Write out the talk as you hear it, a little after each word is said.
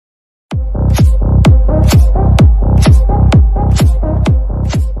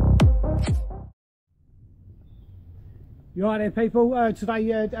You alright there, people?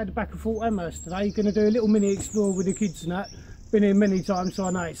 Today at the back of Fort Amherst today, going to do a little mini explore with the kids and that. Been here many times, so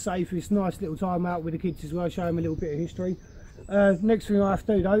I know it's safe. It's a nice little time out with the kids as well, show them a little bit of history. Next thing I have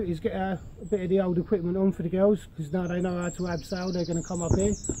to do though is get a bit of the old equipment on for the girls, because now they know how to abseil. They're going to come up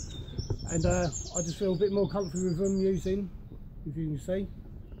here, and I just feel a bit more comfortable with them using, if you can see,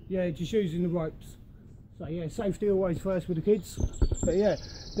 yeah, just using the ropes. So yeah, safety always first with the kids. But yeah,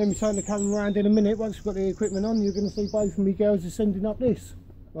 then we turn the camera around in a minute. Once we've got the equipment on, you're going to see both of me girls ascending up this.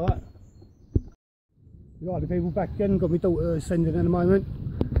 Right. Right, the people back again. Got my daughter ascending in a moment.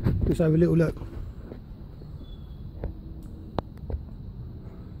 Let's have a little look.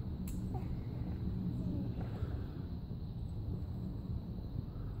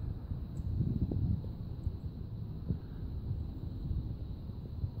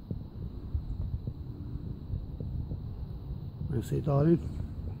 That's it, darling.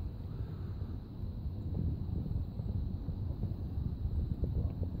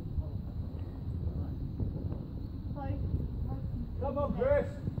 Come on, Chris.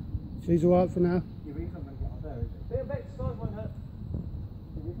 She's alright for now.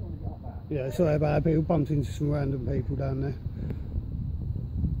 Yeah, sorry about that. People bumped into some random people down there.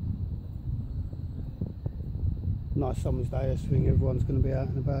 Nice summer's day. I think everyone's going to be out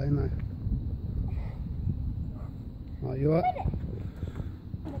and about, ain't they? Right, you alright?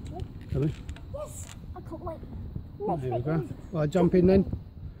 Come in. Yes, I can't wait. There we go. Right, jump in then.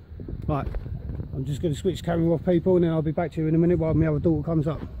 Right, I'm just going to switch camera off, people, and then I'll be back to you in a minute while my other daughter comes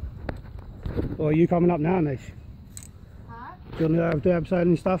up. Or are you coming up now, Nish? Huh? Do you want to do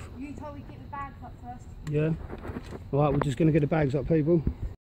abseiling stuff? You told me to get the bags up first. Yeah. Right, we're just going to get the bags up, people.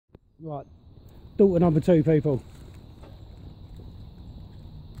 Right, daughter number 2, people.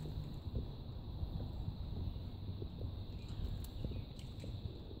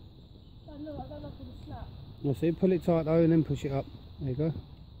 That's it, pull it tight though and then push it up. There you go.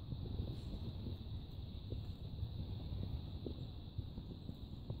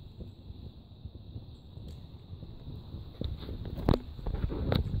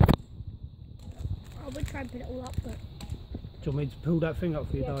 I would try and put it all up, but... Do you want me to pull that thing up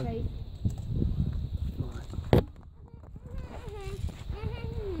for you, darling? Please. Right.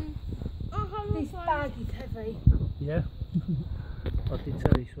 This bag is heavy. Yeah? I did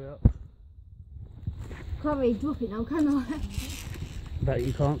tell you, sweetheart. Can't really drop it now, can I? Bet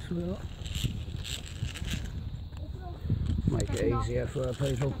you can't, sweetheart. Make it easier for our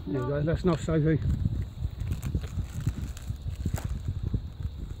people. There you go, that's enough, Sophie.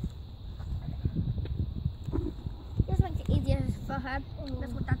 This makes it easier for her.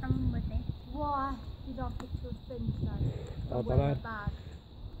 That's what Dad done with me. Why did I put your things down? I don't know.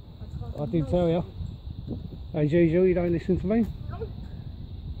 I did tell you. As usual, you don't listen to me. I'm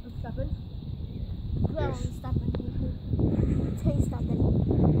stubborn. Well, Yes. I'm stubborn. Too stubborn.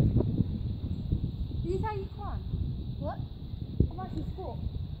 Did you say you can't? What? I'm actually sport.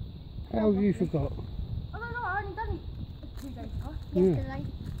 How have you forgot? I don't know, I only done it 2 days ago. Yeah. Yesterday.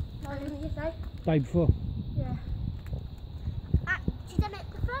 No, it wasn't yesterday. Day before. Yeah. She done it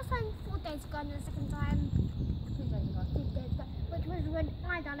the first time 4 days ago and the second time 2 days ago. 2 days ago. Which was when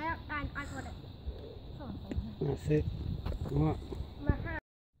I done it and I got it. That's it. Right. My hand.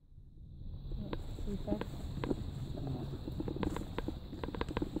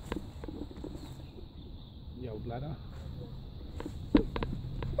 The old ladder.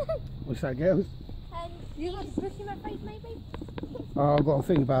 What's that, girls? You got a bush in my face, maybe? Oh, I've got to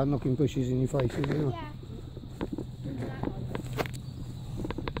think about knocking bushes in your face, haven't I? Yeah.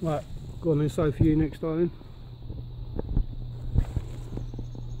 Right, go on then, Sophie, you next, darling.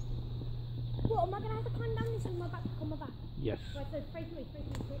 What, am I going to have to climb down this with my back on my back? Yes. Right, so face me, quick.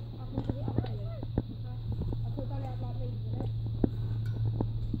 I can put it up to you. Okay? I put it down like these, you know?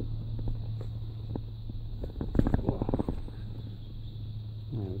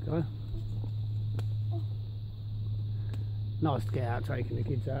 There we go. Nice to get out taking the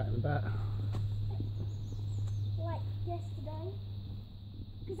kids out and about. Like yesterday.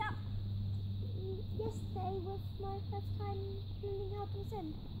 Because yesterday was my first time learning how to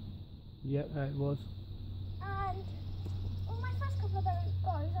ascend. Yep, it was. And on my first couple of goes,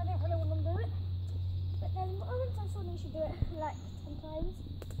 I didn't really want to do it. But then once I saw you should do it like 10 times,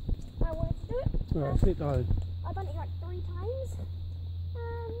 I wanted to do it. Right, sit down. I've done it like 3 times.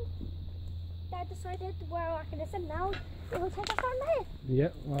 And Dad decided where I can ascend now, it will take us down there.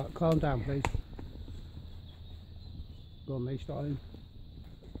 Yep, right, calm down please. Go on, Leash, darling.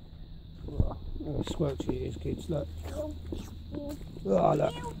 Oh, squelchy it is, kids, look. Oh,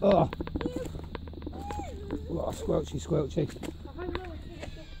 look. Oh, oh squelchy. I hope no one sees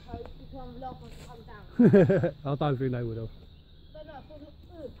this coat because I'm laugh once it comes down. I don't think they would have. But no, I think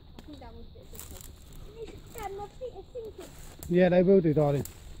that was a bit different. Dad, my feet are sinking. Yeah, they will do, darling.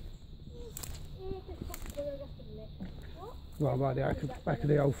 What? Right, the back of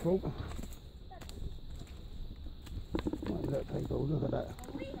the old fault. Look, people, look at that.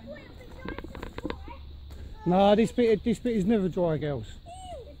 No, this bit is never dry, girls. It's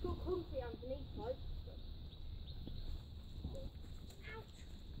got concrete underneath, though. Ouch.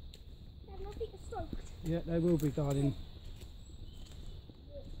 Dad, my feet are soaked. Yeah, they will be, darling.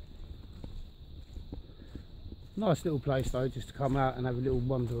 Nice little place though, just to come out and have a little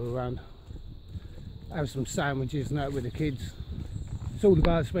wander around. Have some sandwiches and that with the kids. It's all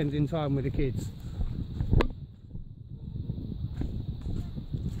about spending time with the kids.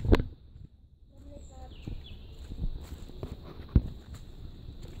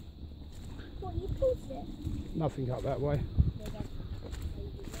 What, you pulled it? Nothing up that way.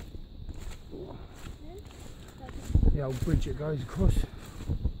 The old bridge that goes across.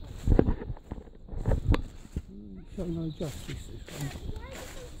 Show no justice this one.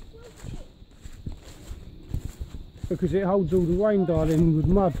 Because it holds all the rain, darling, with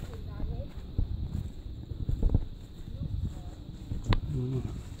mud.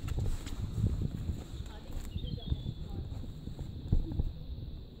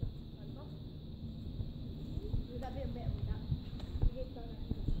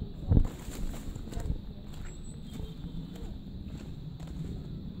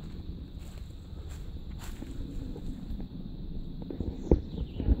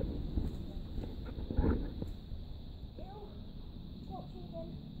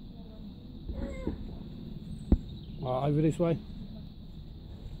 Right, over this way.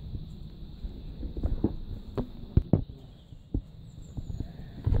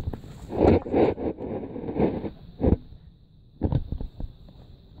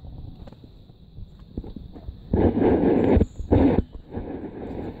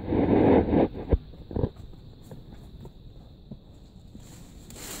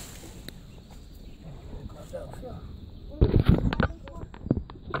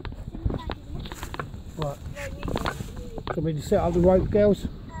 Right. Can we just set up the rope, girls?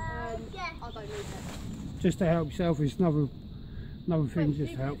 Yeah. I don't need that. Just to help yourself, it's another thing,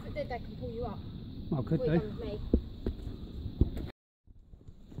 just to help. If it did, they can pull you up. I could What you do. done with me?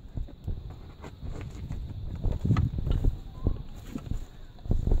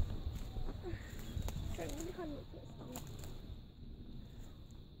 Sorry, we can't look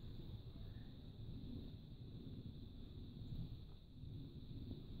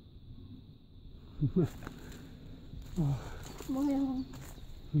at this. My arm.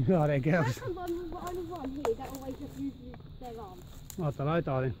 You are there, girls. How come the only one here that always just uses their arm? I don't know,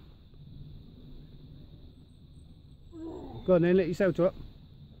 darling. Go on then, let yourself drop.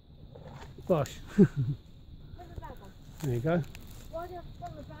 Bosh. Where's the bag on? There you go. Why do you have to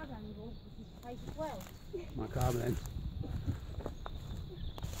follow the bag angle? This is place as well. Right, calm then.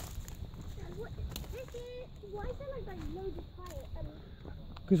 Why is there like loads of fire?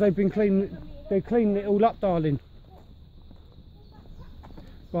 Because they're cleaning it all up, darling.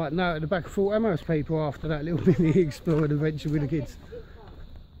 Right, now at the back of Fort Amherst, people, after that little mini exploring adventure with the kids.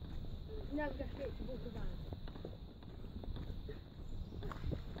 No, just get to walk around.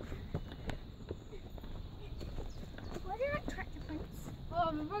 Why do you like tractor prints?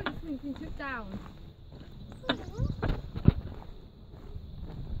 Oh, my rope swing's been took down. Dad,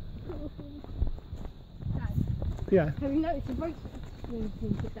 Yeah. have you noticed the rope swing's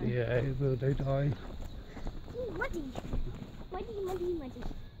been took down? Yeah, it will do, darling. Ooh, muddy. Muddy, muddy, muddy.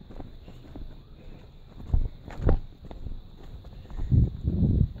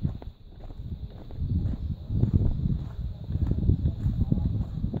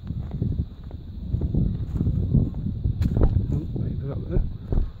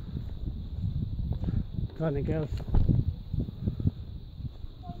 Go on then, girls.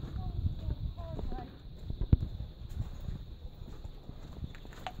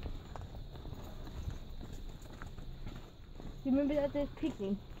 Do you remember that there's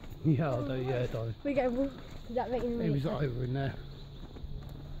picnic? Yeah, I'll do, yeah, darling. We go walk to that right in the It was minute. over in there.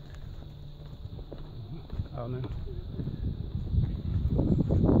 Oh no.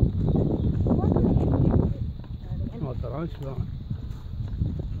 I don't know, it's right.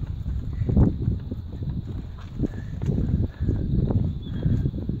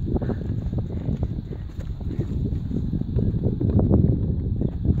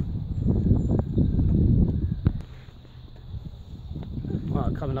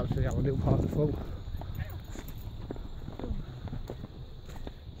 Right, coming up to the other little part of the fault.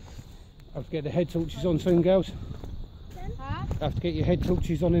 I have to get the head torches on soon, girls. Huh? I have to get your head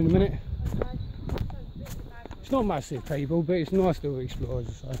torches on in a minute. It's not massive people, but it's nice little explorers.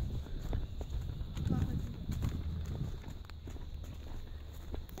 So.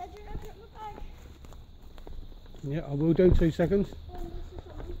 Yeah, I will do. 2 seconds.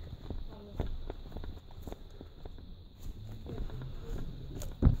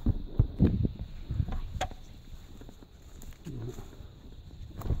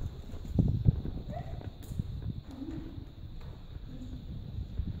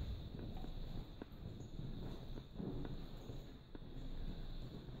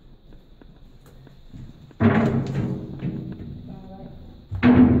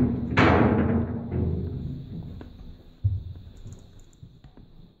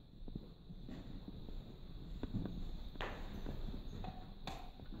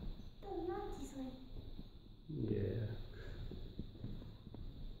 Yeah.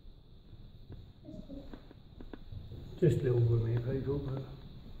 Just little roomy people, but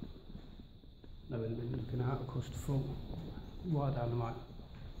they would have been looking out across the fault, right down the moat.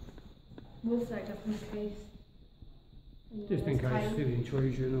 What's that, just in case? Just in case of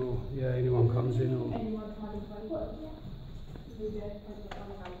intrusion or anyone comes in or. Anyone coming by?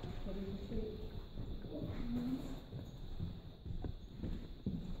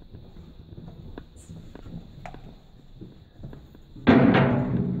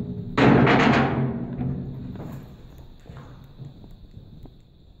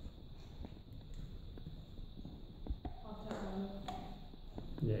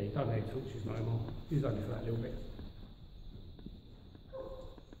 Yeah, you don't need torches no more. Use only for that little bit.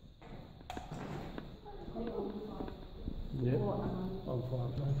 Yeah, on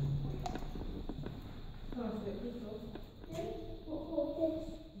fireplace.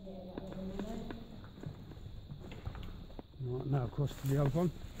 Right, now across to the other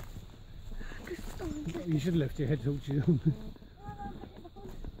one. You should have left your head torches on.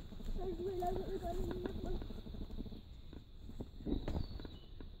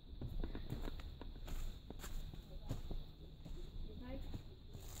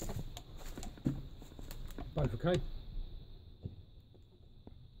 Both okay?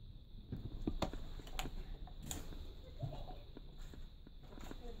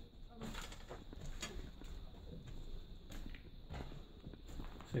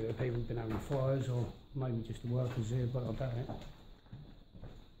 See whether people have been having fires or maybe just the workers here, but I doubt it.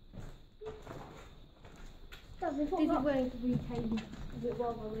 Is it where we came? Is it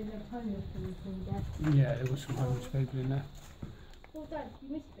while we were in the homeless people there? Yeah, there was some homeless people in there. Well, Dad, you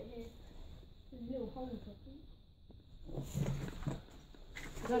missed it here. There's a little hole, I think.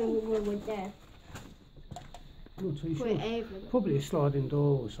 I don't know what we went there. Not too Put sure. it over. Probably a sliding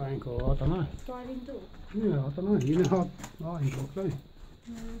door or something, or I don't know. Sliding door. Yeah, I don't know. You know, I ain't got a clue.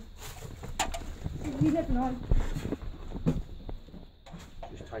 You never know.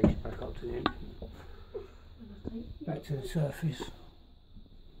 Just take it back up to the end. Back to the surface.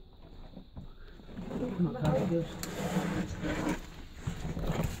 Not that good.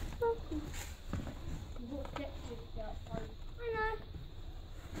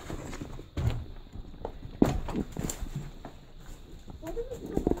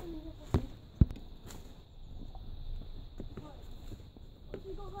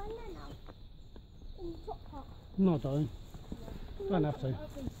 No, don't. Don't have to.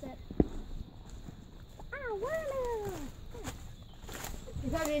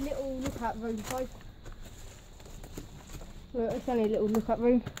 It's only a little look-out room, guys. Look, it's only a little look-out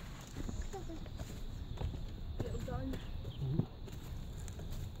room. Little dome.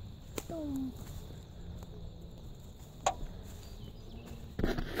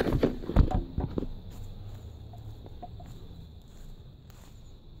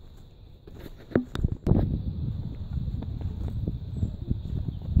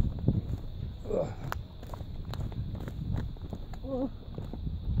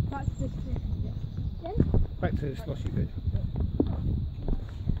 Back to the sloshy bit.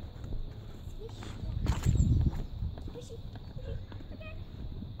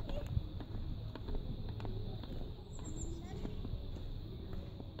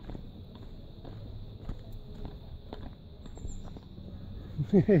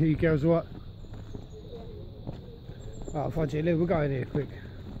 You girls what? Right, Fudgy, we'll go in here quick.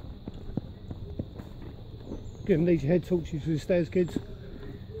 Give them these head torches for the stairs, kids.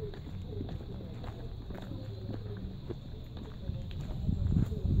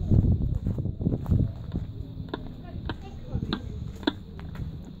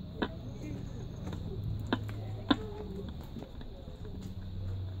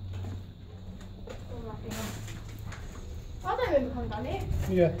 I don't remember coming down here.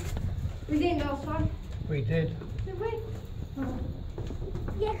 Yeah. We didn't last time. We did. Did we?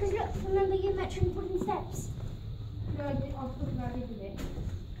 Yeah, because look, remember you mentioned wooden steps? No, I was talking about isn't it?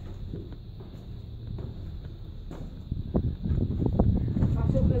 I was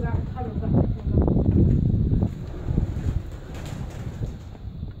talking about the colour of that picture.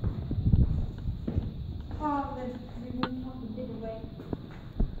 Oh, there's one top and bigger way.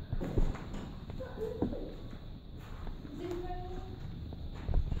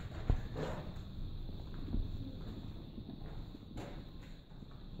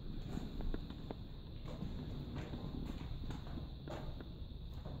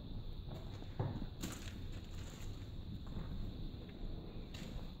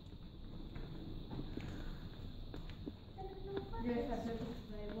 Yes, that's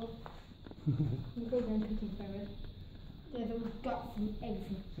available. You go down cooking ferret. There's all guts and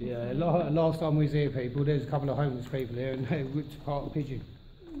everything. Yeah, last time we was here, people, there's a couple of homeless people here and they ripped apart a pigeon.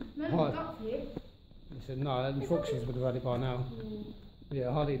 No, Hi. guts here. He said, no, the foxes would have had it by now.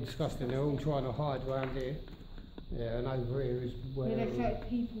 Yeah, highly disgusting. They're all trying to hide around here. Yeah, and over here is where Yeah, they show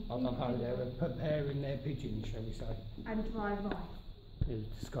people. I don't know, they were preparing their pigeons, shall we say. And drive by. It was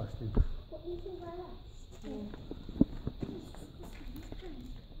disgusting. What do you think about that?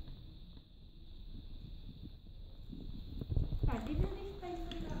 Didn't this place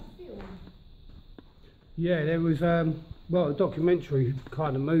on that film? Yeah, there was well, a documentary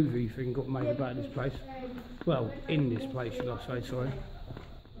kind of movie thing got made about this place. Well, in this place, should I say, sorry.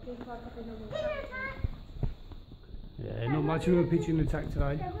 Yeah, not much of a pigeon attack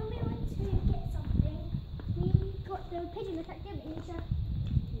today. So when we went to get something, we got the pigeon attack, didn't we? So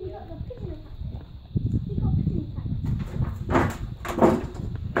we got the pigeon attack. We got pigeon attack.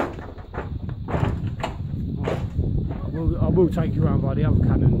 I will take you around by the other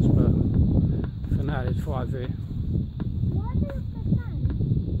cannons, but for now there's 5 here. Why do you have the fan?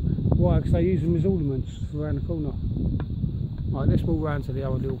 Why? Because they use them as ornaments for around the corner. Right, let's walk round to the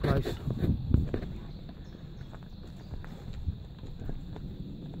other little place.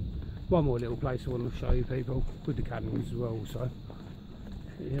 One more little place I want to show you people, with the cannons as well also.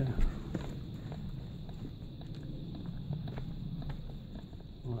 Yeah.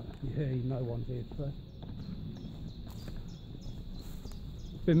 Right, yeah, no one's here today.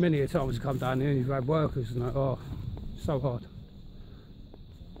 Been many a times to come down here and you've had workers and that, oh, so hard.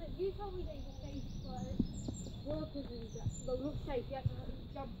 But you told me that you were safe by workers and that. Well, not safe, you had to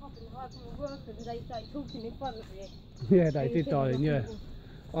jump up and hide from the workers and they started talking in front of you. Yeah, they did, darling, yeah.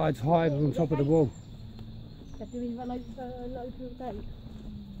 I had to hide on top of the wall. Do we run over to the gate?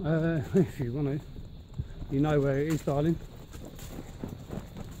 If you want to. You know where it is, darling.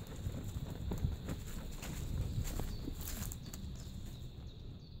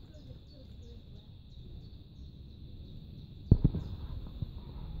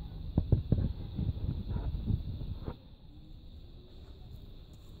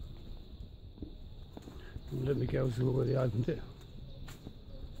 Let me girls have already opened it.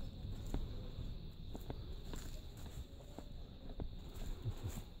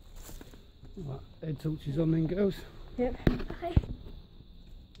 Right, head torches on then, girls. Yep. Okay.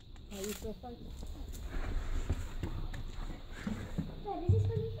 Are you still focused? Dad, is this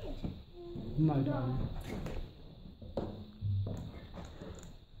what you did? No, darling.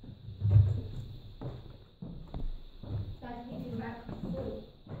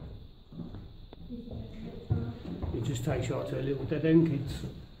 It just takes you out to a little dead end, kids.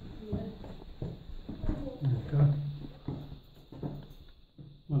 Okay.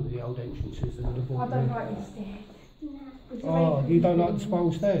 One of the old entrances that would have I bought don't there. like these stairs. Oh, you don't like the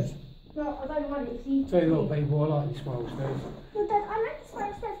spiral stairs? No, I don't want it. See, Tell you what, people, I like the spiral stairs. No, Dad, I like the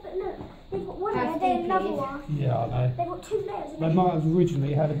spiral stairs, but look, they've got one That's layer, then deep, another it is. one. Yeah, I know. They've got 2 layers. They might have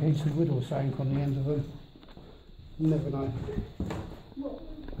originally had a piece of wood or something on the end of them. You never know.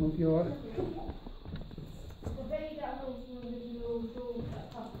 Oh, you alright? the baby that holds the original door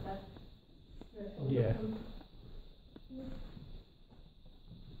that pasta. Yeah.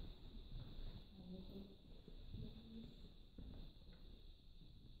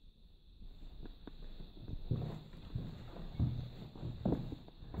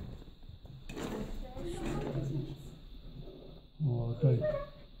 Oh, I do.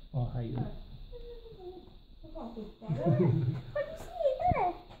 I hate them. What do you see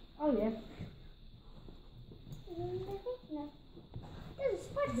there? Oh yeah. There's a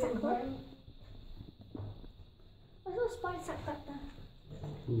spider sack there. I saw a spider sack back there.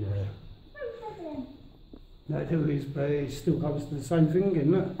 Yeah. Where was that then? That hill is, but it still comes to the same thing,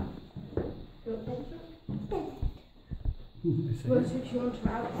 isn't it? Well, since you're onto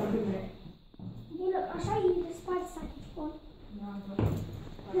outside, isn't it? Yeah, look, I'll show you the spider sack if you want.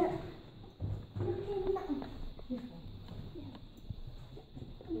 Look. Look in that one.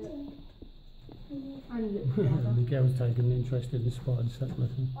 And Let me girls taking an interest in the spiders, that's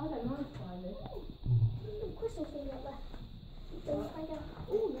nothing. I don't mind spiders. Little crystal thing up there. Don't find out.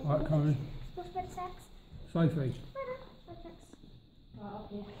 Ooh, Right, come in. what's better sex? Sophie. Better sex. Right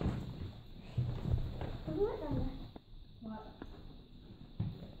up here. Have you worked down there? Right.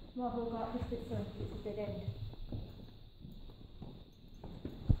 Might as well go up this bit so it's a dead end.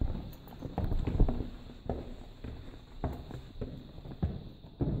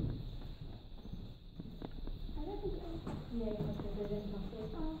 I don't think it is. Yeah, you must have a dead end up here.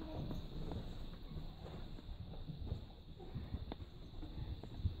 Oh, okay.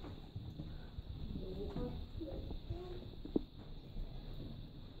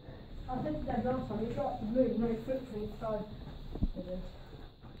 I said to Dad last time, it's like the moon, no footprints, so...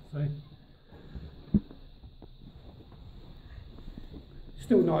 See?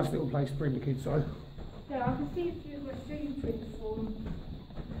 Still a nice little place to bring the kids though. Yeah, I can see a few of my shoe prints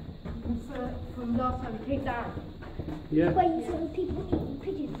from last time we came down. Yeah. Where you saw people eating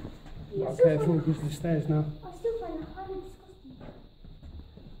pigeons. Be I still careful find- because the stairs now. I still find that highly disgusting.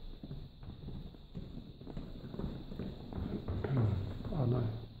 Oh no.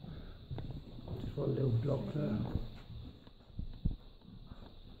 Just one little block there.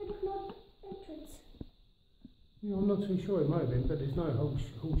 I don't know entrance. Yeah, I'm not too sure it might have been, but there's no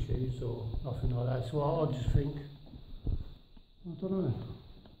horseshoes or nothing like that. So I just think, I don't know.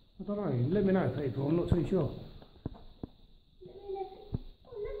 Let me know, people. I'm not too sure. Let me know.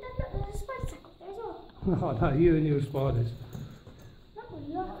 Oh, look, there's a spider sack up there as well. Oh no, you and your spiders. Not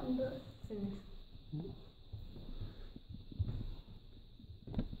really like them, but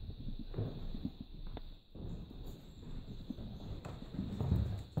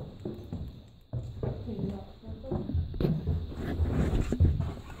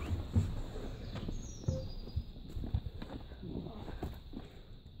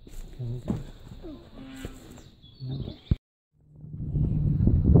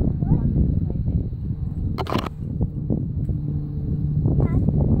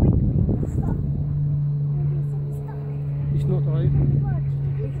It's not right.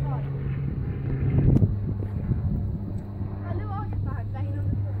 It's hard. A little artifact laying on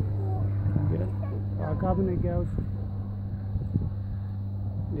the floor. Yeah. Right, come in, girls.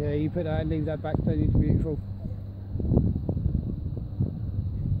 Yeah, you put that and leave that back there. It's beautiful.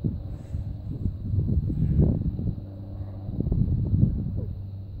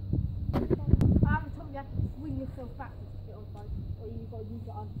 I haven't told you how to swing yourself backwards to get on boat, or you've got to use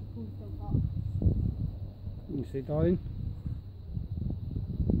your arms to pull yourself up. You see, darling.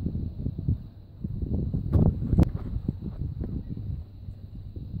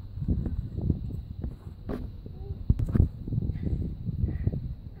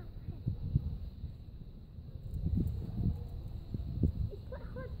 it's quite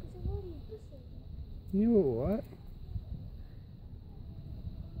hard because I've already whistled. You're alright.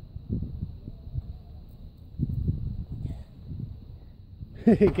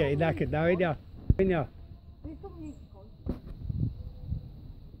 Getting knackered now, ain't ya? Ain't ya? There's some music on.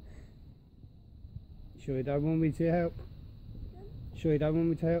 Sure you don't want me to help? Sure you don't want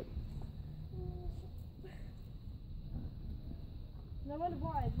me to help? And I wonder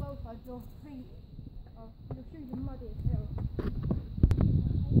why as well, so your feet, your shoes are muddy as hell.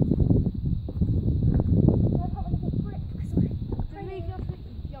 I can't really get grip because So leave your feet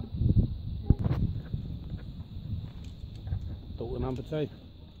and jump. Daughter number 2. Are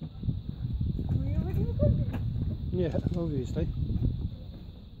you already recording? Yeah, obviously.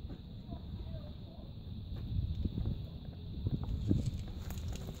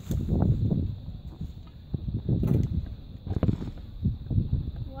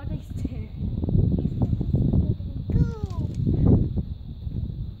 Why are they staring?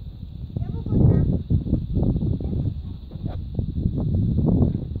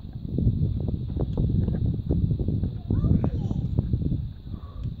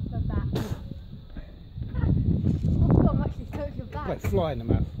 The bat. Oh, I'm actually touched your back. Like fly in the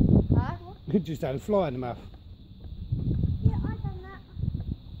mouth. Huh? You just had a fly in the mouth. Yeah, I done that.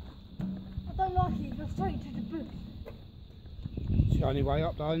 I don't like it, you're straight to the bush. It's the only way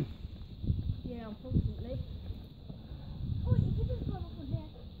up, darling. Yeah, unfortunately. Oh, you can just climb up on here.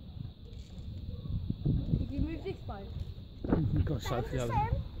 Did you move this way? You've got That's Sophie the over.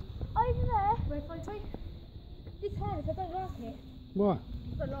 same. Over there. Where's my face? This harness, I don't like it. Why?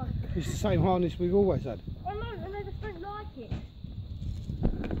 I don't like it. It's the same harness we've always had. I know, and I just don't like it.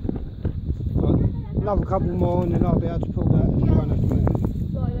 Right, another couple more and then I'll be able to pull that and you won't have to move.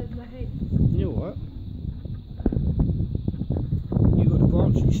 Right over my head. You're alright. You got the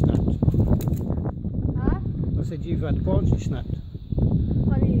branches snapped. Huh? I said you've had the branches snapped.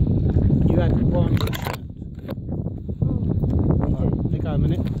 Funny. You had the branches snapped.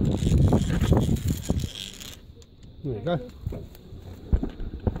 There you go.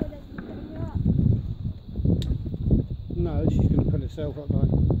 No, she's going to pull herself up though.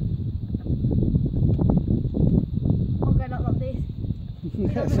 I'll go like this.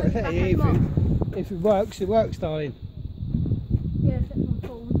 That's okay. If it works, darling. Yeah, that's my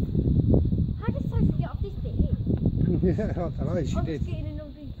phone. How did Sophie get off this bit here? Yeah, I don't know, she I'm did. just getting in all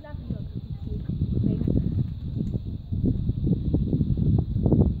these lavender things.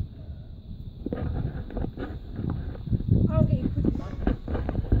 I'll get you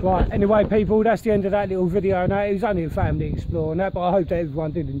quick. Right, anyway people, that's the end of that little video and that. It was only a family explore and that, but I hope that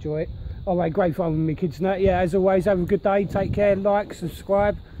everyone did enjoy it. I had great fun with my kids and that. Yeah, as always, have a good day, take care, like,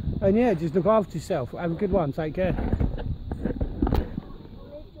 subscribe, and yeah, just look after yourself. Have a good one, take care.